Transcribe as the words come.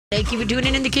Thank you for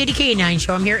tuning in to Katie K9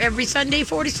 Show. I'm here every Sunday,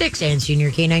 4 to 6, answering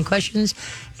your canine questions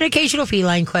and occasional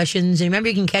feline questions. And remember,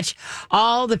 you can catch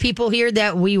all the people here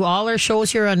all our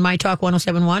shows here on My Talk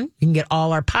 1071. You can get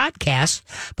all our podcasts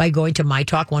by going to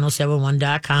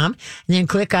mytalk1071.com and then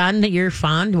click on your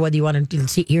fond, whether you want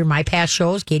to hear my past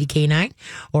shows, Katie K9,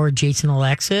 or Jason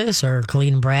Alexis, or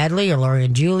Colleen and Bradley, or Lori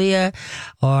and Julia,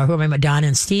 or who am I, Madonna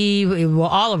and Steve, well,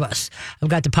 all of us. I've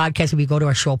got the podcast if you go to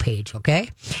our show page, okay?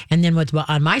 And then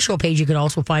on my show page, you can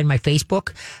also find my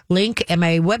Facebook link and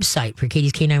my website for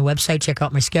Katie's K9 website. Check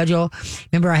out my schedule.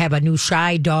 Remember, I have a new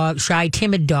shy,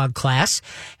 timid dog class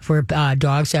for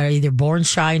dogs that are either born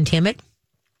shy and timid,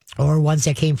 or ones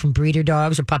that came from breeder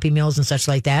dogs or puppy mills and such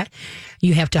like that.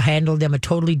 You have to handle them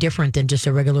totally different than just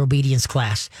a regular obedience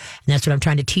class. And that's what I'm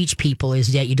trying to teach people,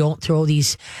 is that you don't throw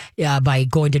these by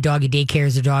going to doggy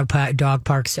daycares or dog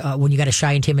parks when you got a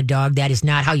shy and timid dog. That is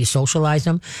not how you socialize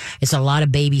them. It's a lot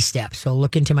of baby steps. So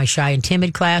look into my shy and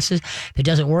timid classes. If it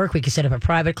doesn't work, we can set up a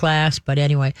private class. But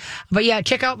anyway,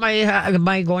 check out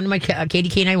my going to my Katie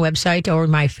K9 website or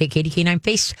my Katie K9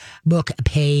 Facebook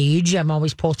page. I'm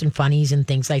always posting funnies and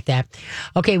things like that.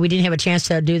 Okay, we didn't have a chance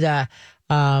to do the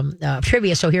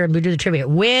trivia, so here I'm going to do the trivia.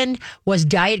 When was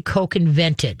Diet Coke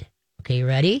invented? Okay, you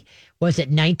ready? Was it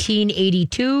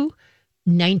 1982,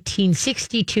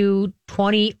 1962,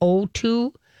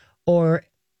 2002, or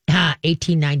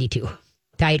 1892?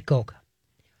 Diet Coke.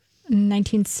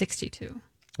 1962.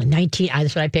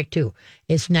 That's what I picked too.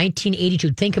 It's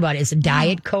 1982. Think about it. It's a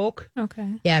Diet Coke. Okay.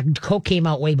 Yeah, Coke came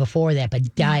out way before that,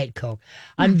 but Diet Coke.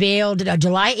 Unveiled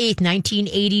July 8th,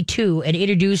 1982, and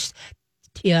introduced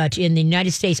in the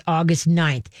United States August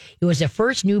 9th. It was the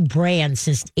first new brand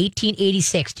since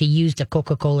 1886 to use the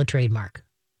Coca-Cola trademark.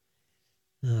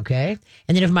 Okay.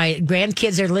 And then if my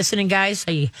grandkids are listening, guys,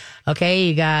 you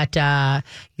got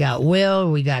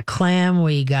Will, we got Clem,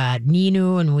 we got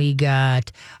Ninu, and we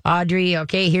got Audrey.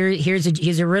 Okay, here's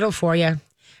a riddle for you.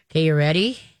 Okay, you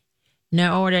ready?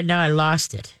 No, I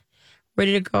lost it. Where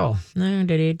did it go?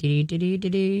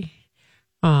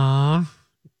 Aw.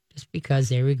 Just because,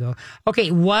 there we go.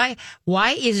 Okay, why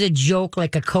is a joke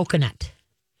like a coconut?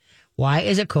 Why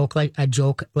is a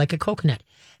joke like a coconut?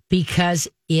 Because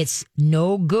it's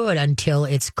no good until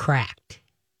it's cracked.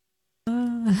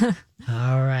 All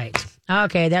right.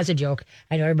 Okay, that's a joke.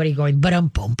 I know everybody going,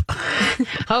 bump.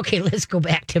 Okay, let's go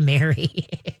back to Mary.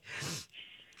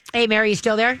 Hey, Mary, you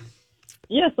still there?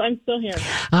 Yes, I'm still here.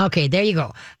 Okay, there you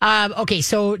go. Okay,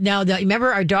 so now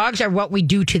remember, our dogs are what we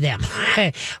do to them,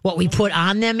 what we put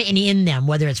on them and in them,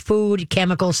 whether it's food,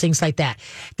 chemicals, things like that.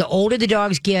 The older the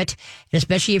dogs get, and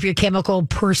especially if you're a chemical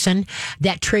person,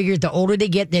 the older they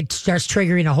get, that starts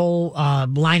triggering a whole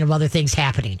line of other things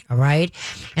happening, all right?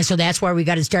 And so that's why we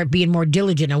got to start being more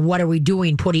diligent on what are we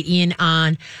doing, putting in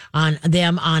on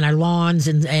them, on our lawns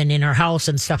and in our house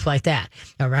and stuff like that,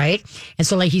 all right? And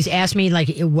so like he's asked me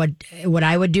like what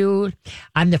I would do,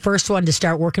 I'm the first one to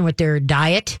start working with their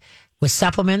diet, with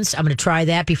supplements. I'm going to try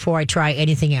that before I try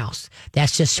anything else.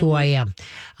 That's just who I am.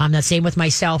 I'm the same with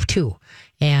myself too.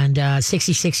 And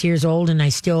 66 years old, and I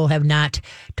still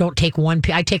don't take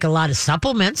I take a lot of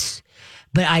supplements,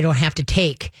 but I don't have to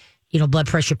take blood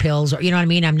pressure pills, or, you know what I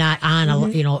mean? I'm not on a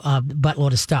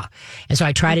buttload of stuff. And so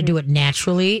I try to do it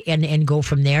naturally and go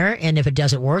from there. And if it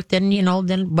doesn't work, then,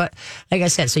 but like I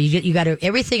said, so you got to,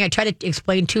 everything I try to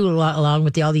explain too, along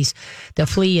with the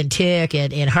flea and tick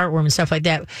and heartworm and stuff like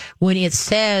that. When it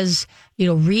says,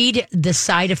 read the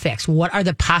side effects, what are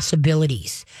the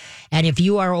possibilities? And if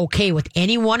you are okay with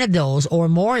any one of those or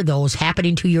more of those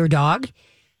happening to your dog,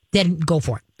 then go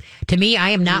for it. To me,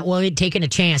 I am not willing taking a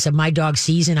chance of my dog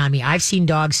seizing on me. I've seen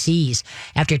dogs seize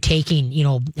after taking,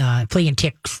 flea and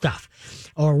tick stuff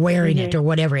or wearing it or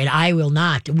whatever. And I will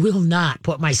not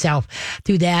put myself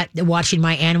through that, watching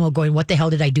my animal going, what the hell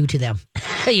did I do to them?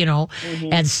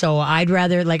 And so I'd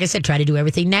rather, like I said, try to do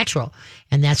everything natural.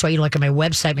 And that's why you look at my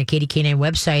website, my Katie K9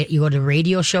 website, you go to the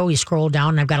radio show, you scroll down,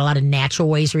 and I've got a lot of natural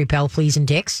ways to repel fleas and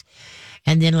ticks.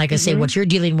 And then, like I say, what you're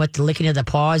dealing with, the licking of the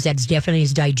paws, that's definitely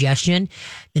his digestion.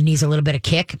 That needs a little bit of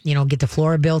kick, get the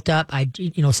flora built up. I,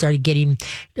 started getting,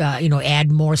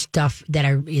 add more stuff that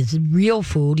is real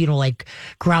food, like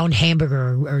ground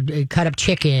hamburger or cut up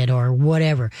chicken or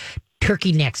whatever.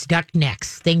 Turkey necks, duck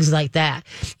necks, things like that,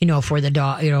 for the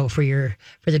dog, for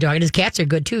the dog. And his cats are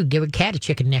good too. Give a cat a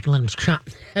chicken neck and let him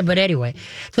chomp. But anyway,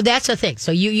 so that's the thing.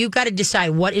 So you got to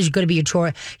decide what is going to be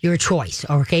your choice.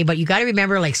 Okay. But you got to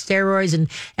remember, like steroids and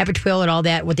Epitripyl and all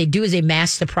that, what they do is they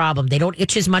mask the problem. They don't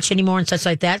itch as much anymore and such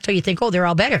like that. So you think, oh, they're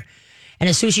all better. And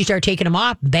as soon as you start taking them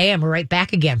off, bam, we're right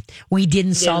back again. We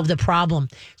didn't solve the problem.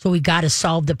 So we got to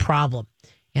solve the problem.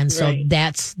 And so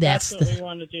that's what we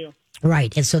want to do.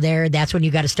 Right. And so that's when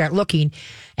you got to start looking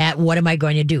at what am I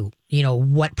going to do?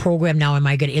 What program now am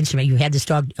I going to instrument? You had this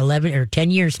dog 11 or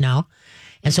 10 years now.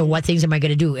 And so what things am I going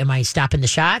to do? Am I stopping the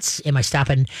shots? Am I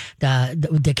stopping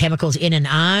the chemicals in and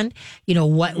on?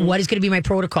 What is going to be my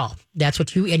protocol? That's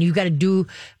what you got to do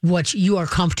what you are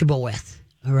comfortable with.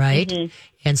 All right. Mm-hmm.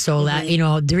 And so that,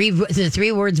 the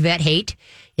three words vet hate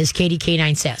is Katie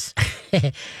K9 says.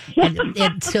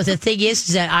 and so the thing is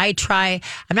that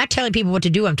I'm not telling people what to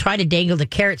do. I'm trying to dangle the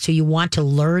carrot so you want to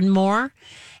learn more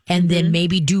and then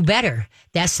maybe do better.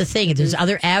 That's the thing. There's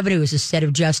other avenues instead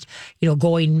of just,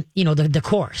 going, the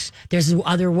course. There's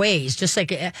other ways. Just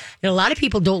like a lot of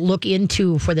people don't look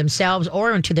into for themselves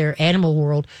or into their animal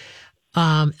world,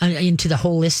 into the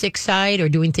holistic side or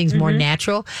doing things more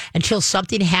natural until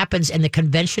something happens and the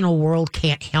conventional world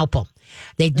can't help them.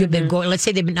 They've been going, let's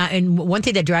say they've been not, and one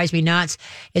thing that drives me nuts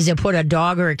is they put a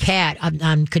dog or a cat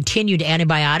on continued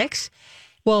antibiotics.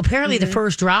 Well, apparently the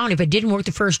first round, if it didn't work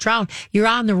the first round, you're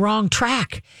on the wrong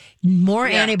track. More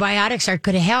antibiotics are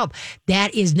going to help.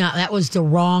 That was the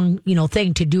wrong,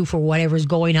 thing to do for whatever's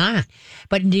going on.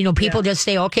 But, people just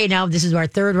say, okay, now this is our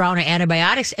third round of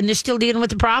antibiotics and they're still dealing with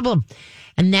the problem.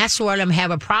 And that's what I'm have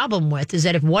a problem with is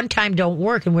that if one time don't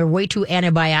work and we're way too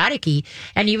antibiotic-y,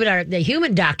 and even the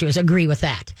human doctors agree with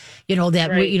that, that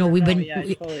right. we've been,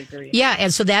 I totally agree. Yeah.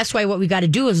 And so that's why what we got to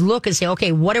do is look and say,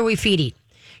 okay, what are we feeding?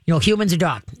 Humans or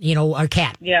dog, or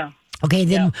cat. Yeah. Okay.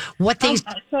 Then what things?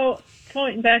 So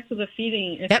going back to the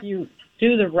feeding, if you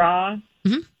do the raw,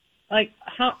 like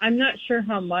I'm not sure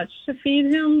how much to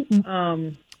feed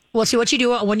him. Well, see what you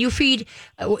do when you feed.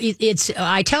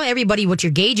 I tell everybody what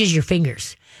your gauge is your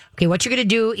fingers. Okay, what you're going to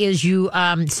do is you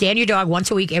stand your dog once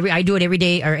a week. I do it every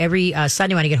day or every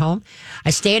Sunday when I get home. I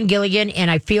stand Gilligan and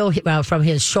I feel from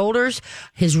his shoulders,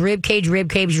 his rib cage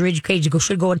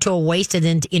should go into a waist and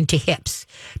then into hips.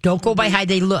 Don't go by how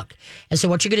they look. And so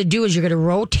what you're going to do is you're going to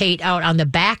rotate out on the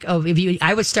back of.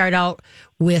 I would start out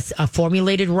with a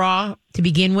formulated raw to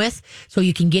begin with, so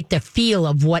you can get the feel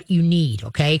of what you need.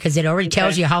 Okay, because it already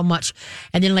tells you how much,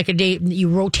 and then like a day you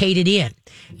rotate it in.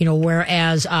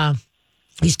 Whereas.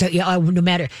 No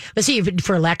matter, let's see if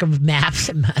for lack of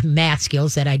math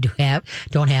skills that I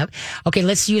don't have. Okay,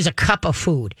 let's use a cup of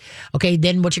food. Okay,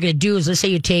 then what you're going to do is let's say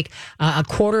you take a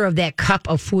quarter of that cup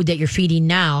of food that you're feeding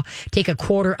now, take a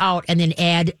quarter out and then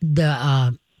add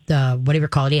the whatever you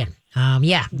call it in.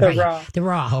 The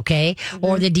raw, okay,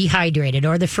 or the dehydrated,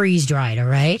 or the freeze dried, all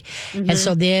right. And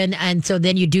so then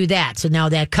you do that. So now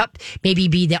that cup maybe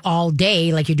be the all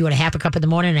day, like you're doing a half a cup in the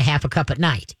morning and a half a cup at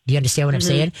night. Do you understand what I'm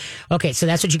saying? Okay, so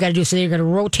that's what you got to do. So you're going to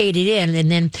rotate it in, and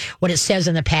then what it says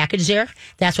in the package there,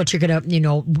 that's what you're going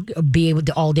to be able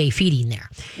to all day feeding there.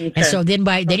 Okay. And so then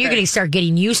you're going to start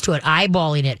getting used to it,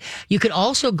 eyeballing it. You could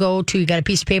also you got a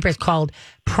piece of paper. It's called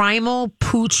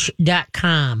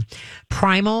primalpooch.com.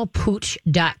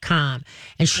 Primalpooch.com.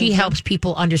 And she helps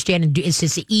people understand and do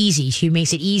it's easy. She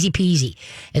makes it easy peasy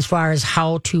as far as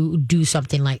how to do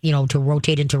something like, to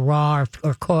rotate into raw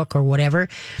or cook or whatever.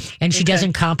 And she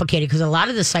doesn't complicate it because a lot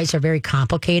of the sites are very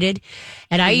complicated.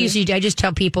 And I just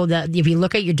tell people that if you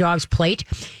look at your dog's plate,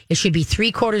 it should be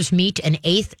 3/4 meat,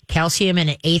 1/8 calcium,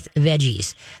 and 1/8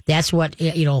 veggies. That's what,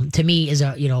 to me is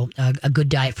a good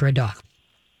diet for a dog.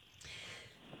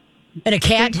 And a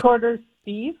cat. 3/4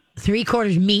 beef.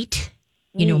 3/4 meat,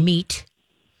 meat.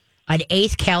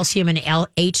 1/8 calcium and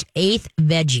 1/8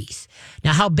 veggies.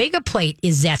 Now, how big a plate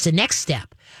is that's the next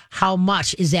step. How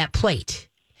much is that plate?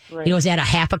 Right. Is that a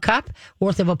half a cup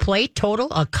worth of a plate total,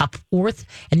 a cup worth,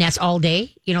 and that's all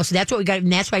day? So that's what we got,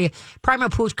 and that's why Primal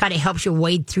Pooch kind of helps you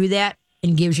wade through that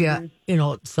and gives you,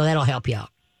 so that'll help you out.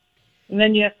 And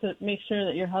then you have to make sure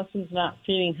that your husband's not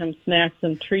feeding him snacks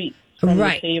and treats from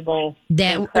the table,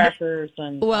 and crackers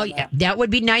and that would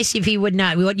be nice if he would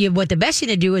not. What the best thing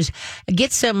to do is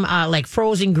get some like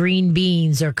frozen green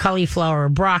beans or cauliflower or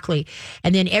broccoli,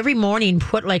 and then every morning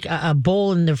put like a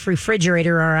bowl in the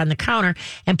refrigerator or on the counter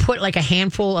and put like a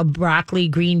handful of broccoli,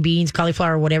 green beans,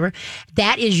 cauliflower, whatever.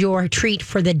 That is your treat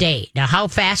for the day. Now, how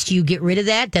fast you get rid of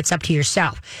that's up to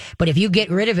yourself. But if you get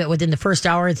rid of it within the first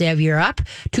hour of you're up,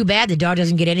 too bad the dog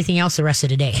doesn't get anything else the rest of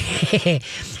the day.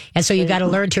 And so you got to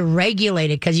learn to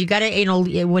regulate it because you got to,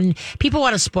 when people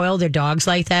want to spoil their dogs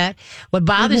like that, what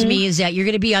bothers me is that you're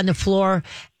going to be on the floor,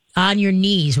 on your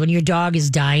knees when your dog is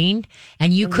dying,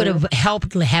 and you could have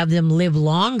helped have them live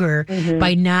longer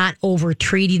by not over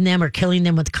treating them or killing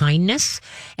them with kindness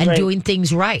and doing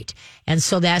things right. And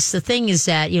so that's the thing is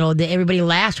that, everybody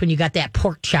laughs when you got that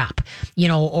pork chop,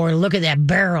 or look at that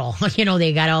barrel,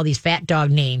 they got all these fat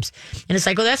dog names. And it's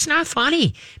like, well, that's not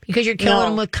funny because you're killing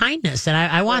them with kindness. And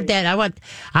I want that.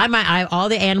 All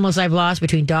the animals I've lost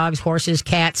between dogs, horses,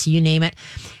 cats, you name it.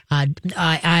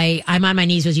 I'm on my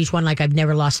knees with each one like I've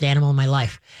never lost an animal in my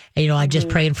life. I'm just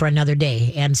praying for another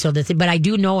day. And so but I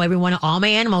do know all my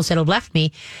animals that have left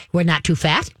me were not too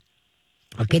fat.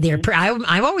 Okay,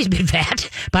 I've always been fat,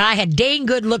 but I had dang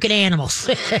good looking animals.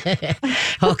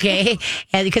 Okay,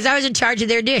 and because I was in charge of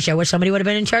their dish, I wish somebody would have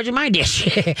been in charge of my dish.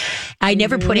 I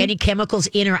never put any chemicals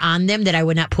in or on them that I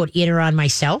would not put in or on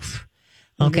myself.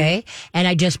 Okay, and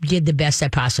I just did the best I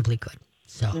possibly could.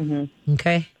 So,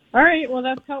 okay. All right, well,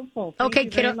 that's helpful. Thank you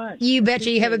kiddo. very much. You betcha.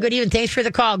 You have a good evening. Thanks for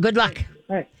the call. Good luck.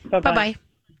 All right, bye-bye. Bye-bye.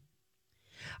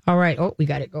 All right. Oh, we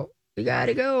got to go. We got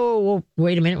to go. Well,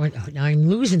 wait a minute. Now I'm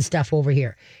losing stuff over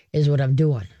here is what I'm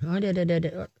doing. Oh,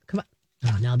 come on.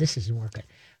 Oh, now this isn't working.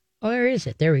 Oh, where is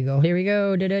it? There we go. Here we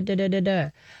go.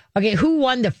 Okay, who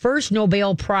won the first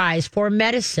Nobel Prize for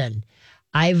medicine?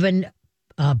 Ivan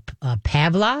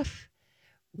Pavlov,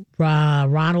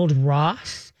 Ronald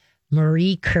Ross,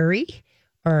 Marie Curie,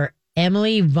 or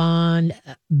Emily von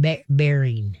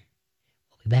Behring?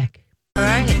 We'll be back. All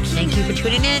right. Thank you for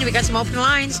tuning in. We got some open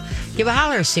lines. Give a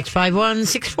holler,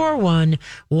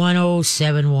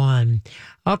 651-641-1071.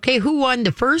 Okay, who won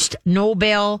the first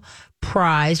Nobel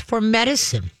Prize for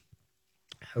medicine?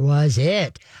 Was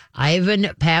it Ivan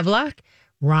Pavlov,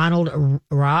 Ronald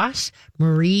Ross,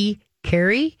 Marie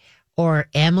Curie, or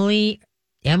Emily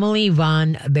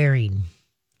von Behring?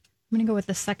 I'm going to go with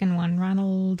the second one,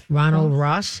 Ronald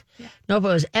Ross? Yeah. Nope, it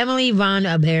was Emily von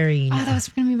Behring. Oh, that was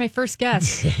going to be my first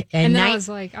guess. and then I was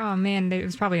like, oh, man, it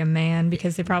was probably a man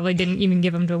because they probably didn't even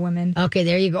give them to women. Okay,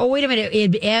 there you go. Oh, wait a minute.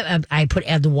 I put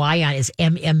the Y on it. It's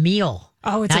Emile.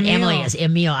 Oh, it's not Emile. Emily. It's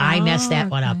Emile. I messed that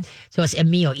one up. So it's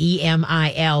Emile,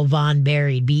 Emil von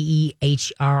Behring, Behring,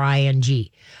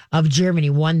 of Germany,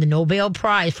 won the Nobel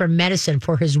Prize for medicine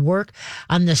for his work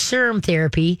on the serum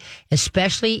therapy,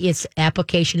 especially its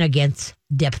application against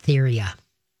diphtheria.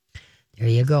 There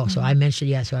you go. So I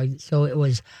mentioned, so it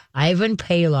was Ivan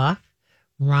Pavlov,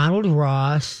 Ronald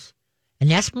Ross,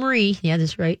 and that's Marie. Yeah,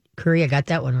 that's right. Curie, I got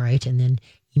that one right. And then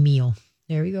Emile.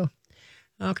 There we go.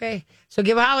 Okay. So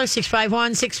give a holler,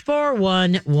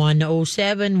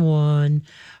 651-641-1071.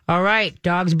 All right.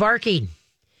 Dogs barking.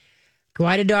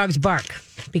 Why do dogs bark?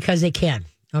 Because they can.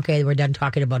 Okay. We're done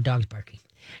talking about dogs barking.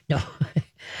 No.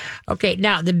 Okay.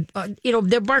 Now,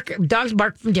 dogs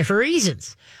bark for different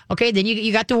reasons. Okay. Then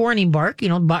you got the warning bark,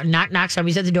 knock, knock,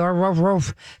 somebody's at the door, roof,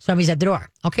 roof, somebody's at the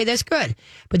door. Okay. That's good.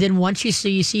 But then once you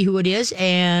see who it is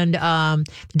and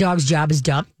the dog's job is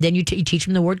done, then you teach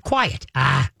them the word quiet.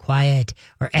 Quiet.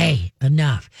 Or, hey,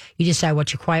 enough. You decide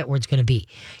what your quiet word's going to be.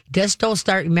 Just don't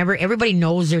start. Remember, everybody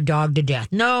knows their dog to death.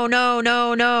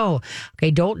 No.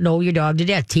 Okay, don't know your dog to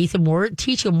death. Teach them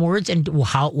words and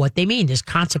what they mean. There's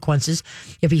consequences.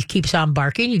 If he keeps on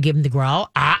barking, you give him the growl.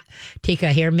 Take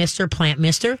a hair mister, plant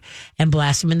mister, and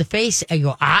blast him in the face. And you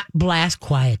go, blast,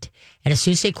 quiet. And as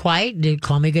soon as you say quiet, the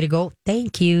call me going to go,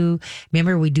 thank you.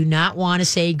 Remember, we do not want to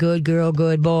say good girl,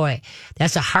 good boy.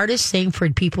 That's the hardest thing for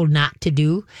people not to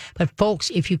do. But folks,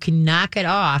 if you can knock it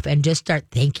off and just start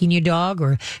thanking your dog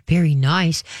or very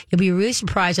nice, you'll be really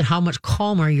surprised at how much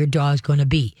calmer your dog's going to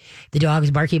be. The dog is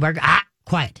barky,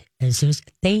 quiet. And as soon as,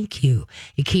 thank you.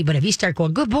 But if you start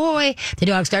going, good boy, the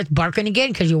dog starts barking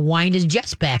again because you wind his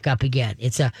jets back up again.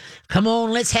 It's come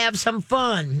on, let's have some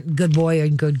fun. Good boy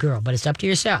and good girl. But it's up to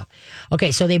yourself.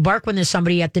 Okay, so they bark when there's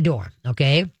somebody at the door.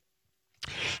 Okay.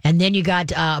 And then you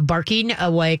got barking,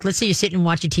 like, let's say you're sitting and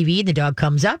watching TV and the dog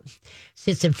comes up,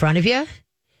 sits in front of you.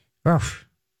 Ruff.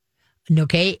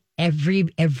 Okay.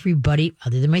 Everybody,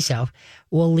 other than myself,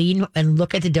 will lean and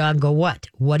look at the dog and go, what?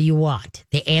 What do you want?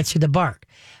 They answer the bark.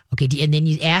 Okay, and then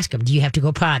you ask them, do you have to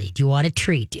go potty? Do you want a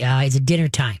treat? Is it dinner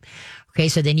time? Okay,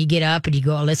 so then you get up and you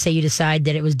go, let's say you decide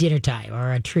that it was dinner time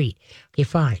or a treat. Okay,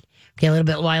 fine. Okay, a little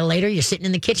bit while later, you're sitting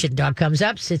in the kitchen. Dog comes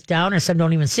up, sits down, or some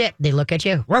don't even sit. They look at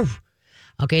you. Roof.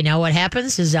 Okay, now what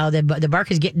happens is the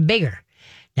bark is getting bigger.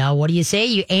 Now, what do you say?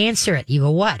 You answer it. You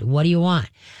go, what? What do you want?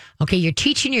 Okay, you're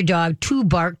teaching your dog to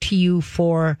bark to you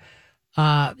for...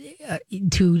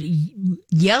 to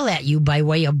yell at you by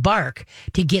way of bark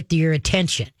to get your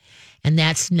attention. And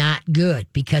that's not good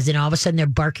because then all of a sudden they're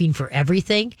barking for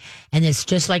everything. And it's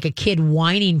just like a kid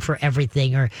whining for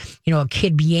everything or, a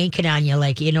kid yanking on you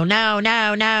like,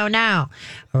 now.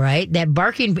 All right. That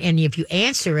barking, and if you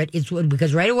answer it, it's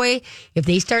because right away, if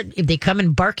they come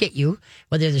and bark at you,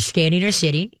 whether they're standing or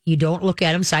sitting, you don't look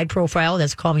at them, side profile,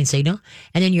 that's a calming signal.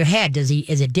 And then your head, is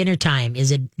it dinner time?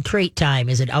 Is it trait time?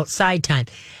 Is it outside time?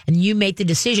 And you make the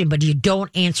decision, but you don't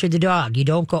answer the dog. You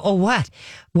don't go, oh, what?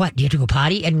 What? Do you have to go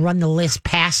potty? And run the list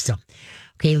past them.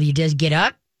 Okay. You just get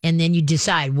up. And then you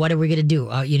decide, what are we going to do?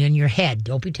 In your head.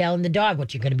 Don't be telling the dog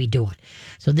what you're going to be doing.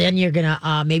 So then you're going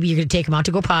to, maybe you're going to take them out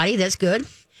to go potty. That's good.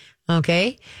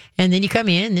 Okay. And then you come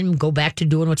in and then go back to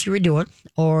doing what you were doing.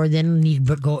 Or then you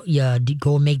go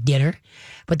and make dinner.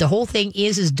 But the whole thing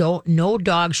is no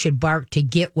dog should bark to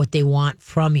get what they want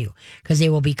from you, because they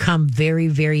will become very,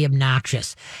 very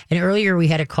obnoxious. And earlier we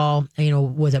had a call,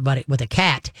 with a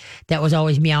cat that was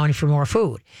always meowing for more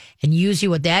food. And usually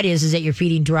what that is that you're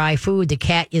feeding dry food. The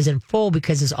cat isn't full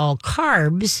because it's all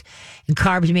carbs, and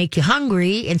carbs make you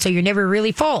hungry. And so you're never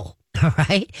really full. All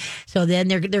right. So then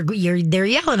they're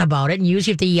yelling about it. And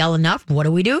usually if they yell enough, what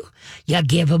do? You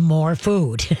give them more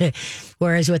food.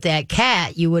 Whereas with that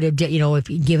cat, you would have, if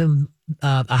you give them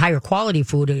a higher quality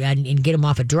food and get them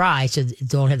off of dry, so they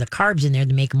don't have the carbs in there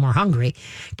to make them more hungry.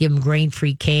 Give them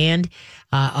grain-free canned,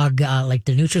 like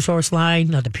the Nutrisource line,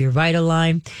 not the Pure Vita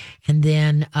line. And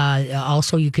then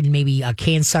also you can maybe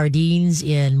canned sardines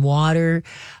in water.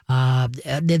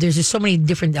 There's just so many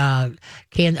different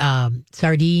canned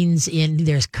sardines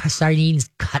there's sardines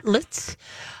cutlets.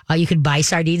 You can buy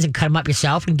sardines and cut them up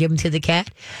yourself and give them to the cat.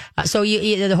 So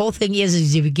the whole thing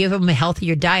is if you give them a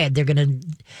healthier diet, they're going to,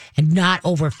 and not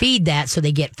overfeed that so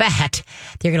they get fat,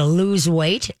 they're going to lose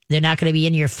weight. They're not going to be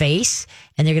in your face,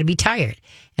 and they're going to be tired.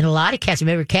 And a lot of cats,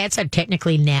 remember, cats are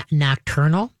technically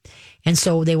nocturnal. And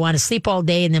so they want to sleep all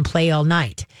day and then play all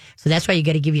night. So that's why you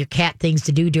got to give your cat things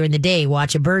to do during the day.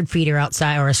 Watch a bird feeder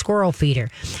outside or a squirrel feeder,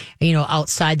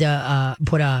 outside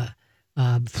put a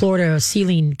Florida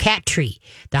ceiling cat tree.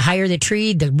 The higher the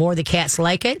tree, the more the cats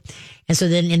like it. And so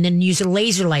then use a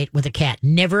laser light with a cat.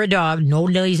 Never a dog. No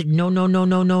laser, no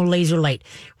laser light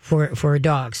for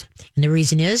dogs. And the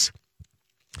reason is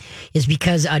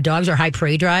because dogs are high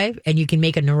prey drive, and you can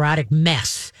make a neurotic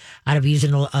mess out of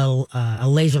using a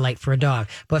laser light for a dog.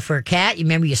 But for a cat, you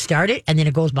remember you start it and then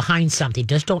it goes behind something.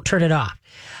 Just don't turn it off.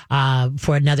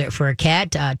 For a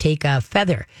cat, take a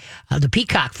feather. The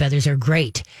peacock feathers are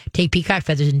great. Take peacock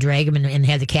feathers and drag them and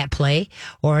have the cat play.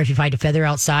 Or if you find a feather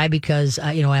outside, because,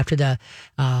 after the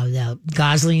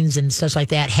goslings and stuff like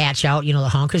that hatch out, the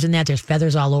honkers and that, there's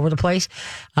feathers all over the place.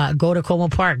 Go to Como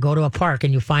Park, go to a park,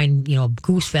 and you find,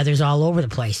 goose feathers all over the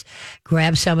place.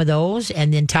 Grab some of those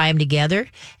and then tie them together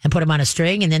and put them on a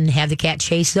string, and then have the cat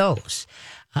chase those.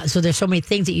 So there's so many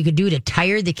things that you could do to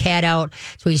tire the cat out,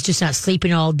 so he's just not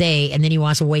sleeping all day, and then he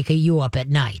wants to wake you up at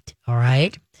night. All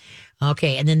right?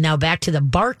 Okay, and then now back to the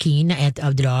barking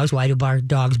of the dogs. Why do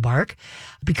dogs bark?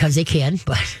 Because they can,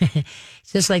 but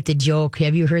it's just like the joke.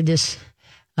 Have you heard this,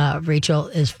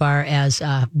 Rachel, as far as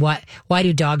why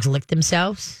do dogs lick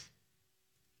themselves?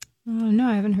 No,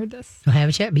 I haven't heard this. I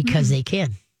haven't yet? Because they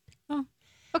can.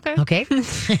 Okay.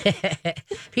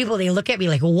 People, they look at me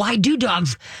like, well, why do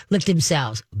dogs lick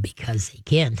themselves? Because they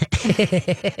can.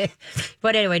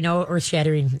 But anyway, no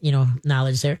earth-shattering,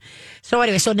 knowledge there. So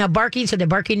anyway, so now barking. So they're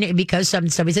barking because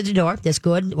somebody's at the door. That's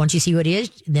good. Once you see what it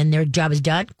is, then their job is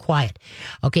done. Quiet.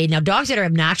 Okay, now dogs that are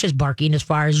obnoxious barking, as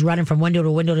far as running from window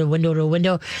to window to window to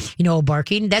window,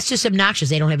 barking, that's just obnoxious.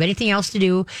 They don't have anything else to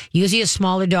do. Usually it's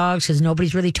smaller dogs because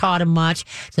nobody's really taught them much.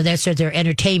 So that's their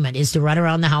entertainment, is to run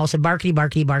around the house and barkity,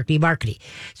 barkity, barkity, barkity.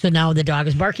 So now the dog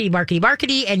is barkity, barkity,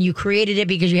 barkity, and you created it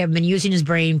because you haven't been using his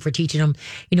brain for teaching him,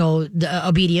 the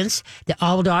obedience. That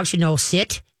all dogs should know: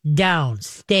 sit down,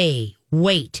 stay,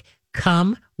 wait,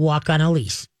 come, walk on a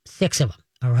leash. 6 of them.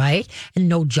 All right. And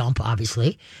no jump,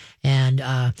 obviously. And,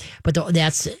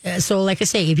 that's, so like I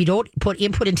say, if you don't put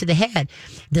input into the head,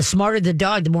 the smarter the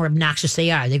dog, the more obnoxious they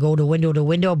are. They go to window,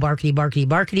 barkity, barkity,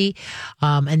 barkity.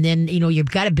 And then, you've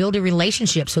got to build a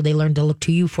relationship so they learn to look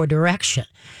to you for direction.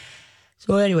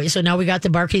 So anyway, so now we got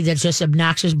the barking that's just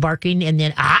obnoxious barking, and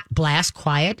then blast,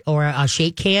 quiet, or a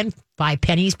shake can, 5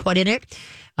 pennies put in it,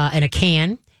 and a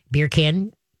can, beer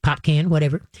can, pop can,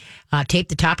 whatever. Tape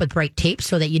the top with bright tape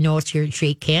so that you know it's your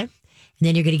shake can. And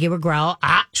then you're going to give a growl,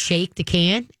 shake the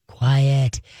can,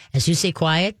 quiet. As you say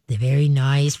quiet, they're very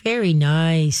nice, very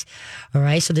nice. All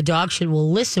right, so the dog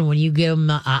will listen when you give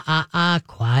them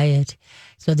quiet.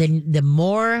 So then the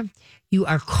more you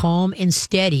are calm and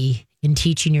steady in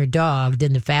teaching your dog,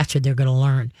 then the faster they're going to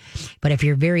learn. But if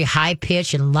you're very high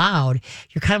pitched and loud,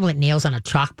 you're kind of like nails on a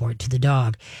chalkboard to the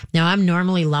dog. Now, I'm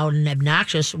normally loud and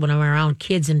obnoxious when I'm around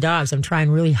kids and dogs. I'm trying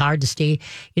really hard to stay,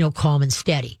 calm and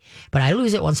steady. But I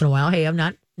lose it once in a while. Hey, I'm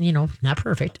not, not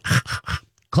perfect.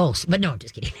 Close, but no,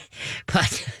 just kidding.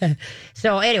 But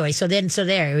so anyway, so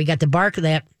there we got the bark,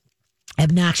 that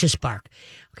obnoxious bark.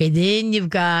 Okay, then you've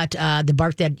got the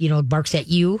bark that barks at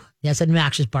you. That's an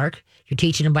obnoxious bark. You're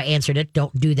teaching them by answering it.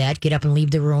 Don't do that. Get up and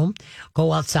leave the room.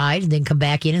 Go outside, and then come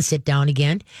back in and sit down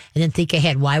again. And then think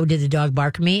ahead. Why did the dog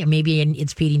bark at me? Or maybe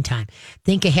it's feeding time.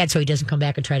 Think ahead so he doesn't come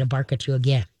back and try to bark at you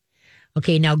again.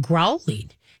 Okay, now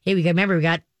growling. Hey, we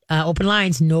got open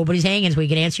lines. Nobody's hanging, so we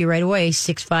can answer you right away.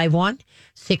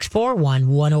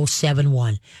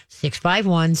 651-641-1071.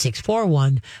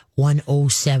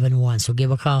 651-641-1071. So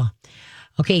give a call.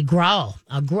 Okay, growl.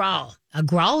 A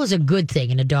growl is a good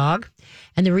thing in a dog.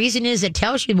 And the reason is it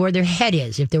tells you where their head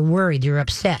is. If they're worried, they're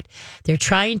upset. They're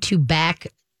trying to back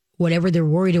whatever they're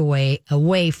worried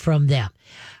away from them.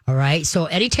 All right. So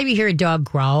anytime you hear a dog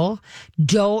growl,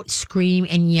 don't scream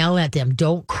and yell at them.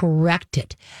 Don't correct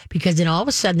it. Because then all of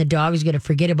a sudden the dog is going to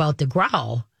forget about the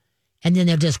growl. And then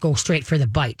they'll just go straight for the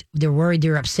bite. They're worried,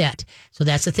 they're upset. So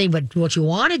that's the thing. But what you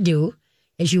want to do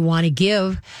is you want to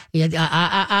give,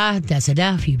 that's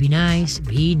enough. You be nice.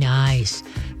 Be nice.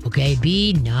 Okay,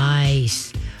 be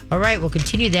nice. All right, we'll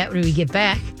continue that when we get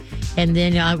back. And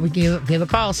then we'll give a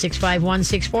call,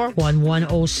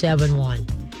 651-641-1071.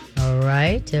 All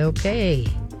right, okay.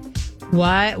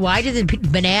 Why did the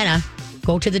banana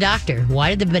go to the doctor?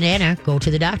 Why did the banana go to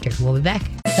the doctor? We'll be back.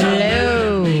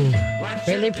 Hello.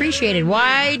 Really appreciate it.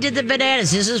 Why did the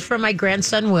bananas? This is from my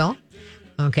grandson, Will.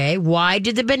 Okay, why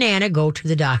did the banana go to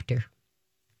the doctor?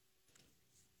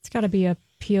 It's got to be a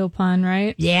peel pun,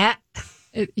 right? Yeah.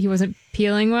 He wasn't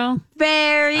peeling well?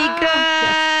 Very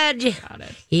good. Yes. Got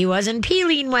it. He wasn't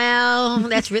peeling well.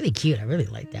 That's really cute. I really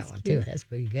like that one, too. That's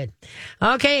pretty good.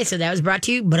 Okay, so that was brought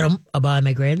to you by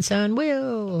my grandson,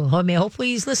 Will. Hopefully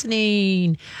he's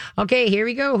listening. Okay, here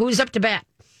we go. Who's up to bat?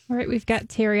 All right, we've got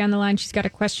Terry on the line. She's got a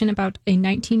question about a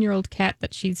 19-year-old cat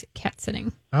that she's cat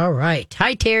sitting. All right.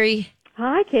 Hi, Terry.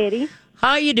 Hi, Katie.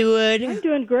 How you doing? I'm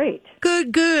doing great.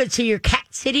 Good. So you're cat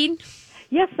sitting?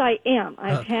 Yes, I am.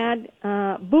 I've had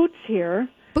Boots here.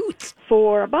 Boots?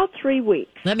 For about 3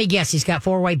 weeks. Let me guess. He's got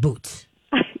 4 white boots.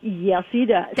 Yes, he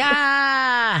does.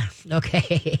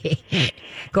 Okay. He's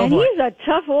a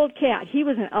tough old cat. He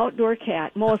was an outdoor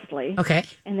cat, mostly. Okay.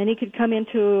 And then he could come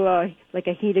into a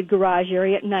heated garage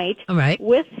area at night. All right.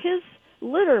 With his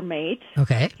litter mate.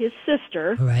 Okay. His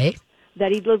sister. All right.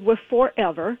 That he lived with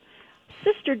forever.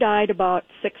 Sister died about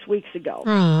 6 weeks ago.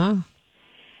 Aww.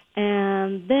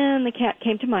 And then the cat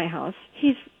came to my house.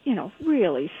 He's,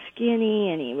 really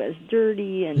skinny, and he was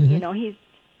dirty, and,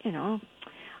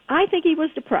 I think he was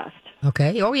depressed.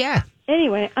 Okay. Oh, yeah.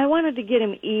 Anyway, I wanted to get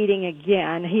him eating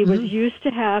again. He was used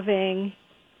to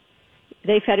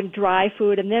they fed him dry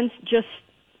food, and then just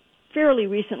fairly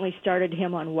recently started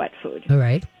him on wet food. All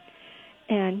right.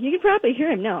 And you can probably hear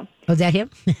him now. Oh, is that him?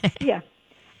 Yeah.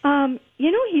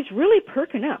 He's really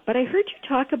perking up. But I heard you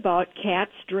talk about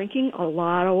cats drinking a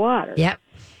lot of water. Yep.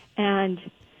 And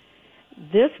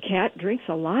this cat drinks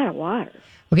a lot of water.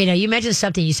 Okay, now you mentioned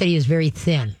something. You said he was very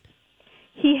thin.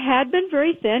 He had been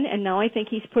very thin, and now I think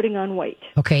he's putting on weight.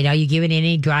 Okay, now you giving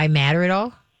any dry matter at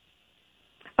all?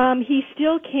 He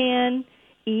still can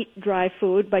eat dry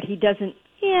food, but he doesn't.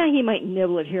 Yeah, he might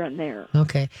nibble it here and there.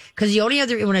 Okay, because the only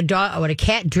other when a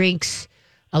cat drinks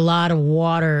a lot of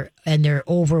water and they're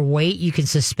overweight, you can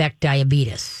suspect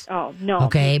diabetes. Oh, no.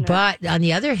 Okay, but on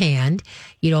the other hand,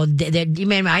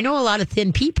 I know a lot of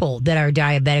thin people that are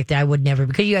diabetic that I would never,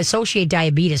 because you associate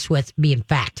diabetes with being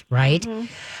fat, right? Mm-hmm.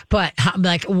 But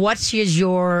what's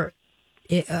your,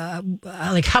 how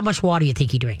much water do you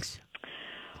think he drinks?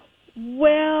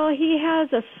 Well, he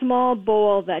has a small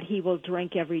bowl that he will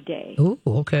drink every day. Oh,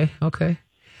 okay.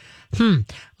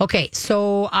 Okay,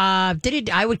 so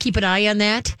I would keep an eye on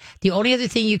that. The only other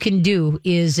thing you can do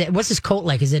is, what's his coat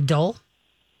like? Is it dull?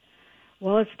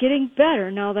 Well, it's getting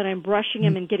better now that I'm brushing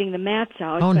him and getting the mats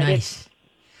out. Oh, nice.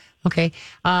 Okay.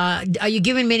 Are you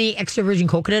giving him any extra virgin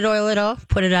coconut oil at all?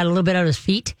 Put it on a little bit on his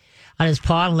feet, on his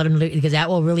paw, and let him, because that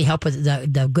will really help with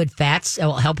the good fats. It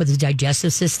will help with his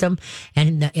digestive system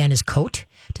and his coat.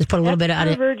 Just put a little bit on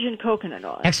it. Extra virgin coconut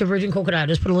oil. Extra virgin coconut oil.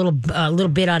 Just put a little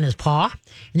bit on his paw,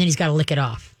 and then he's got to lick it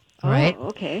off. All right?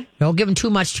 Okay. Don't give him too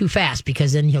much too fast,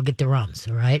 because then he'll get the runs.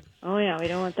 All right? Oh, yeah. We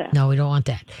don't want that. No, we don't want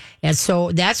that. And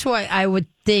so that's why I would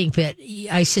think that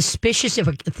I'm suspicious if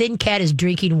a thin cat is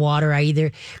drinking water, I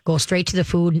either go straight to the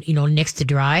food, next to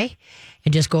dry,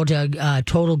 and just go to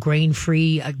total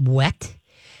grain-free wet.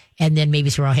 And then maybe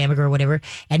some raw hamburger or whatever.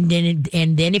 And then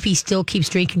if he still keeps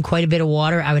drinking quite a bit of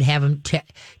water, I would have him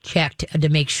checked to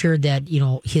make sure that,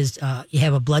 his you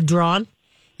have a blood drawn,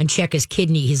 and check his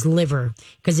kidney, his liver.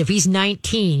 Because if he's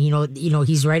 19,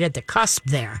 he's right at the cusp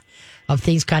there. of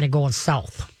things kind of going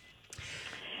south.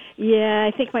 Yeah,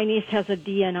 I think my niece has a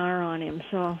DNR on him,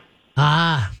 so.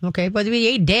 Ah, okay. But he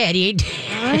ain't dead. He ain't.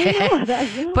 I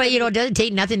know. But, it doesn't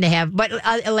take nothing to have. But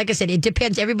like I said, it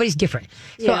depends. Everybody's different.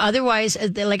 So otherwise,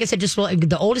 like I said, just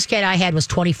the oldest cat I had was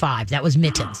 25. That was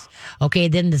Mittens. Okay.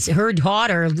 Then her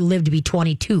daughter lived to be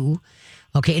 22.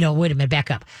 Okay. No, wait a minute.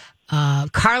 Back up.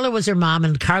 Carla was her mom,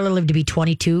 and Carla lived to be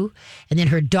 22. And then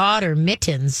her daughter,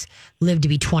 Mittens, lived to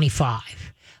be 25.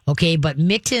 Okay, but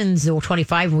Mittens, the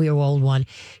 25-year-old one,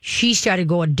 she started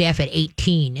going deaf at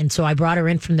 18. And so I brought her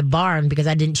in from the barn because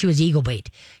she was eagle bait,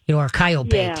 or coyote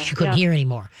bait. She couldn't hear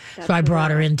anymore. So I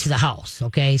brought her into the house.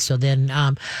 Okay, so then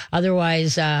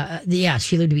otherwise,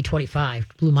 she lived to be 25.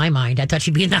 Blew my mind. I thought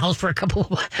she'd be in the house for a couple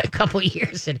of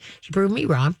years, and she proved me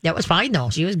wrong. That was fine,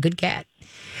 though. She was a good cat.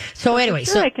 So anyway,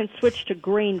 I can switch to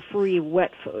grain-free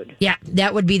wet food. Yeah,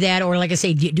 that would be that. Or like I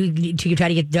say, do you try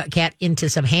to get the cat into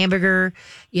some hamburger,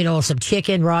 some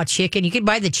chicken, raw chicken? You can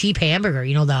buy the cheap hamburger,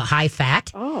 the high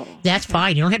fat. Oh, that's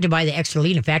fine. You don't have to buy the extra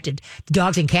lean. In fact, the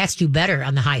dogs and cats do better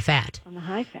on the high fat. On the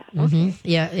high fat. Okay. Mm-hmm.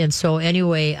 Yeah, and so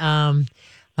anyway,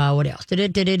 what else?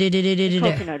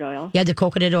 Coconut oil. Yeah, the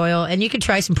coconut oil. And you can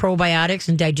try some probiotics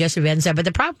and digestive enzyme. But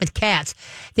the problem with cats,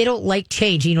 they don't like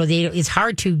change. It's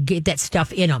hard to get that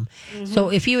stuff in them. Mm-hmm. So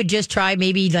if you would just try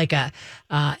maybe like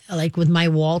like with my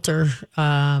Walter,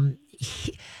 I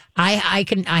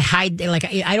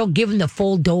don't give him the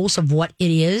full dose of what it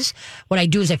is. What I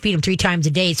do is I feed him 3 times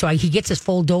a day. So he gets his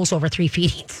full dose over 3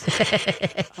 feedings.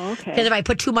 Okay. Because if I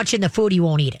put too much in the food, he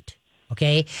won't eat it.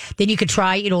 Okay. Then you could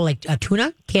try, like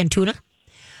tuna, canned tuna.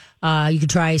 You could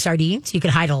try sardines. You could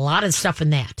hide a lot of stuff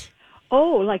in that.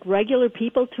 Oh, like regular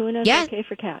people, tuna is okay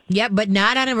for cats. Yeah, but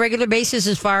not on a regular basis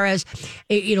as far as,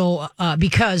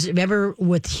 because remember,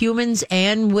 with humans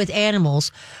and with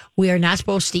animals, we are not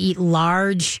supposed to eat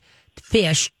large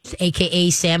fish, a.k.a.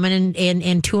 salmon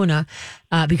and tuna,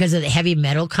 because of the heavy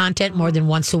metal content more than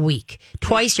once a week.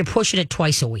 Twice, you're pushing it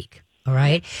twice a week. All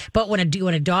right. But when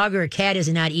a dog or a cat is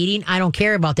not eating, I don't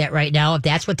care about that right now. If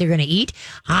that's what they're going to eat,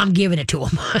 I'm giving it to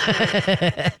them,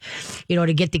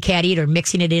 to get the cat eat or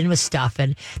mixing it in with stuff.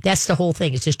 And that's the whole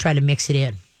thing, is just try to mix it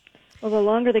in. Well, the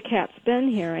longer the cat's been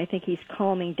here, I think he's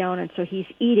calming down, and so he's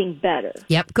eating better.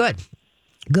 Yep. Good.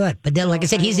 But then, like I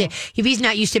said, if he's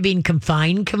not used to being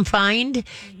confined,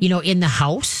 in the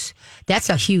house, that's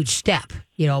a huge step,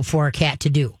 for a cat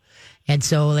to do. And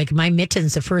so, like my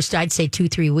Mittens, the first, I'd say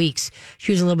 2-3 weeks,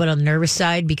 she was a little bit on the nervous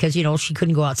side because, she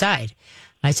couldn't go outside.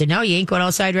 I said, no, you ain't going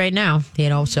outside right now,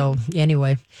 so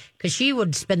anyway. Because she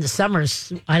would spend the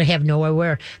summers, I have no idea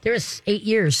where. There was 8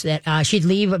 years that she'd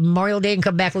leave Memorial Day and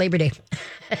come back Labor Day.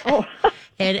 Oh.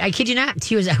 And I kid you not,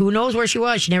 she was, who knows where she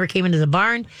was. She never came into the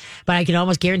barn, but I can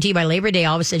almost guarantee by Labor Day,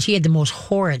 all of a sudden, she had the most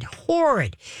horrid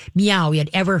meow you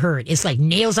had ever heard. It's like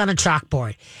nails on a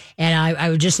chalkboard. And I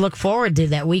would just look forward to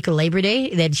that week of Labor Day.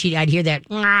 Then I'd hear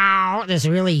that, meow, that's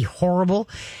really horrible.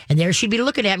 And there she'd be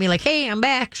looking at me like, hey, I'm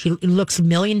back. She looks $1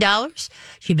 million.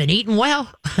 She'd been eating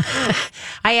well.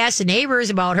 I asked the neighbors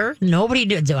about her. Nobody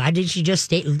did. So she just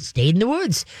stayed in the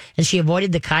woods. And she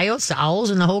avoided the coyotes, the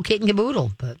owls, and the whole kit and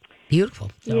caboodle. But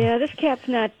beautiful. So. Yeah, this cat's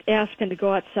not asking to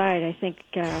go outside. I think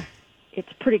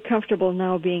it's pretty comfortable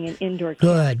now being an indoor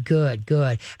cat. Good.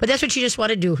 But that's what you just want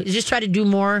to do, is just try to do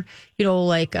more,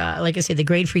 like I said, the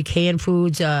grain-free canned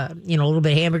foods, a little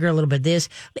bit of hamburger, a little bit of this.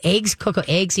 Eggs, cook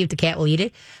eggs, see if the cat will eat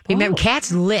it. But remember,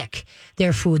 cats lick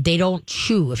their food. They don't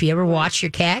chew. If you ever watch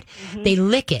your cat, they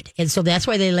lick it. And so that's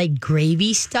why they like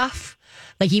gravy stuff.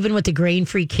 Like even with the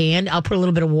grain-free canned, I'll put a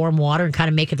little bit of warm water and kind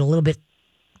of make it a little bit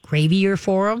gravier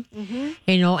for them,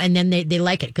 and then they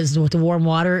like it because with the warm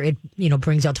water, it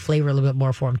brings out the flavor a little bit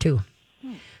more for them too.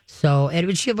 So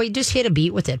we just hit a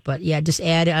beat with it, but yeah, just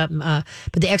add.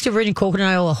 But the extra virgin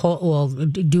coconut oil will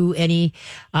do any.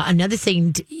 Another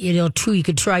thing, too, you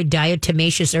could try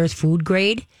Diatomaceous Earth Food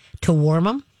Grade to warm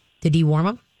them, to deworm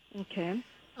them. Okay.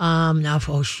 Now,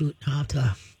 I'll have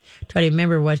to try to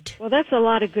remember what. Well, that's a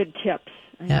lot of good tips.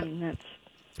 I mean, that's.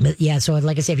 But yeah, so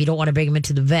like I said, if you don't want to bring them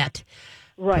into the vet.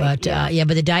 Right. But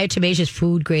but the Diatomaceous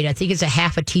Food Grade, I think it's a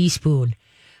half a teaspoon.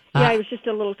 I was just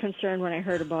a little concerned when I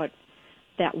heard about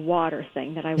that water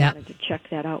thing that I wanted to check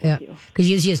that out with you. Because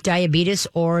usually it's diabetes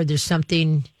or there's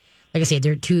something, like I say,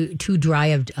 they're too dry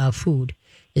of food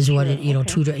is what it,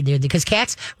 too dry. Because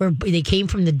cats, they came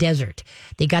from the desert.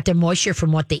 They got their moisture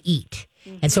from what they eat.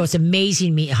 And so it's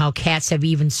amazing me how cats have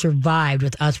even survived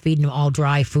with us feeding them all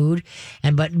dry food.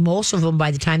 But most of them, by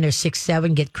the time they're 6,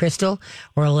 7, get crystal,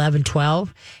 or 11,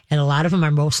 12. And a lot of them are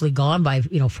mostly gone by,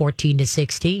 14 to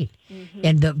 16. Mm-hmm.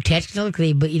 And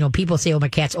technically, but people say, "Oh, my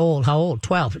cat's old." How old?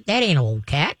 12. That ain't an old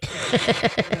cat.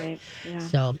 Right. Yeah.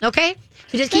 So okay,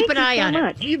 so just keep an eye on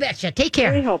it. You betcha. Take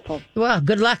care. Very helpful. Well,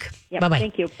 good luck. Yep, Bye bye.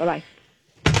 Thank you. Bye bye.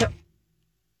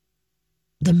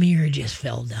 The mirror just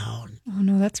fell down. Oh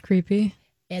no, that's creepy.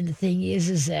 And the thing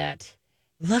is that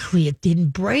luckily it didn't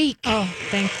break. Oh,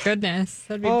 thank goodness.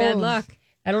 That'd be bad luck.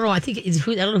 I don't know. I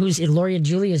don't know who's Lori and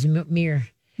Julia's mirror.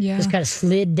 Yeah. Just kind of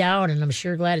slid down, and I'm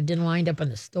sure glad it didn't wind up on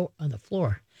the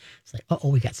floor. It's like,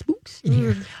 we got spooks in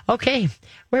here. Okay,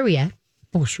 where are we at?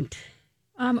 Oh shoot.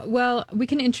 Well, we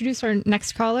can introduce our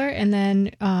next caller and then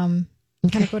kind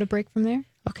of go to break from there.